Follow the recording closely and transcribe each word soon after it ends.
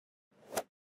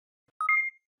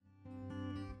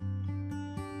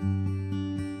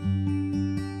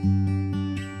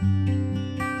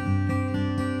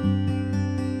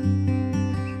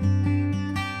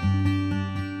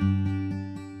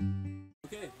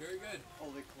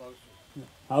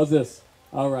How's this?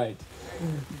 All right.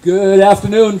 Good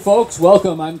afternoon, folks.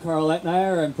 Welcome. I'm Carl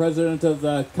Etnier. I'm president of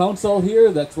the council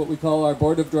here. That's what we call our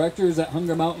board of directors at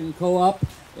Hunger Mountain Co-op.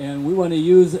 And we want to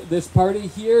use this party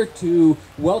here to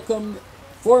welcome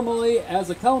formally as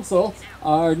a council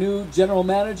our new general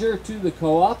manager to the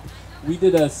co-op. We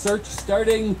did a search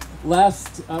starting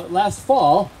last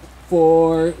fall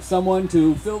for someone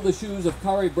to fill the shoes of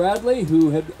Kari Bradley,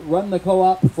 who had run the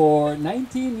co-op for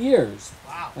 19 years.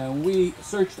 Wow. And we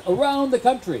searched around the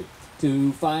country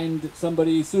to find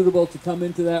somebody suitable to come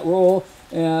into that role,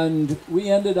 and we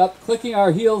ended up clicking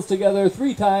our heels together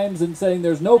 3 times and saying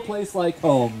there's no place like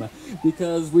home,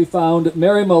 because we found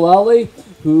Mary Mullally,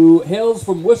 who hails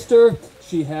from Worcester.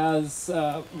 She has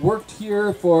worked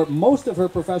here for most of her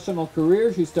professional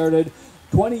career. She started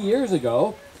 20 years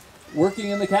ago working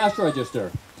in the cash register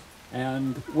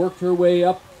and worked her way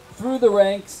up through the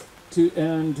ranks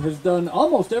and has done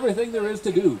almost everything there is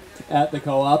to do at the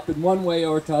co-op in one way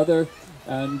or t'other,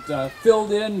 and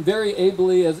filled in very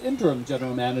ably as interim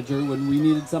general manager when we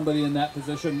needed somebody in that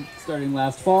position starting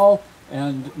last fall.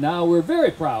 And now we're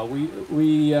very proud.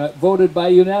 We voted by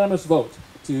unanimous vote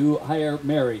to hire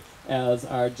Mary as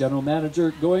our general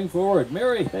manager going forward.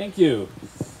 Mary, thank you.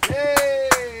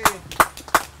 Yay!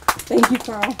 Thank you,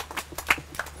 Carl.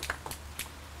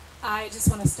 I just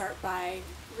want to start by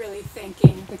really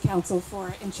thanking the council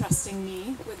for entrusting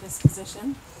me with this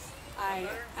position. I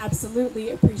absolutely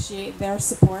appreciate their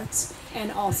support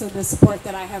and also the support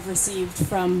that I have received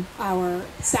from our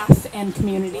staff and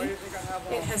community.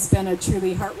 It has been a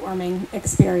truly heartwarming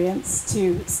experience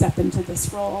to step into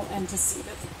this role and to see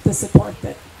the support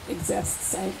that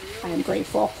exists. I am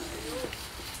grateful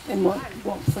and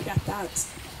won't forget that.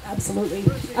 Absolutely.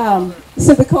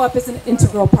 So the co-op is an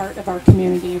integral part of our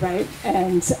community, right?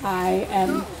 And I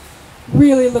am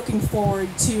really looking forward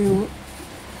to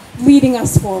leading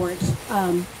us forward.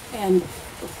 And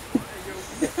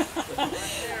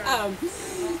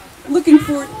looking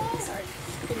forward. Sorry,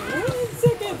 give me 1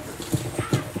 second.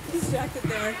 Distracted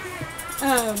there.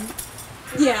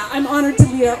 Yeah, I'm honored to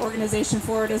lead our organization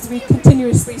forward as we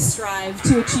continuously strive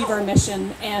to achieve our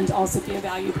mission and also be a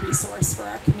valued resource for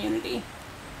our community.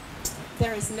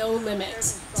 There is no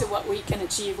limit to what we can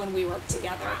achieve when we work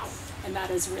together, and that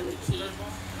is really key.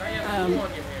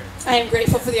 I am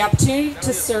grateful for the opportunity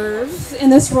to serve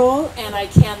in this role, and I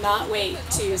cannot wait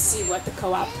to see what the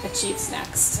co-op achieves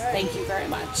next. Thank you very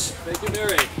much. Thank you,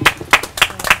 Mary.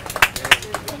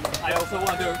 I also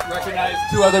want to recognize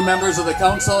 2 other members of the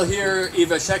council here,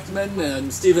 Eva Schechtman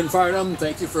and Stephen Farnham.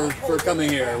 Thank you for coming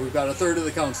here. We've got 1/3 of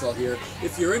the council here.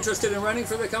 If you're interested in running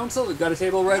for the council, we've got a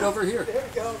table right over here. There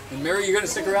we go. And Mary, you're going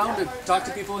to stick around and talk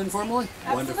to people informally?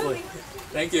 Absolutely. Wonderfully.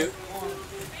 Thank you.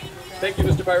 Thank you,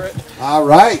 Mr. Pirate. All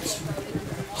right.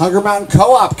 Hunger Mountain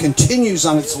Co-op continues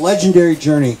on its legendary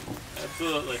journey.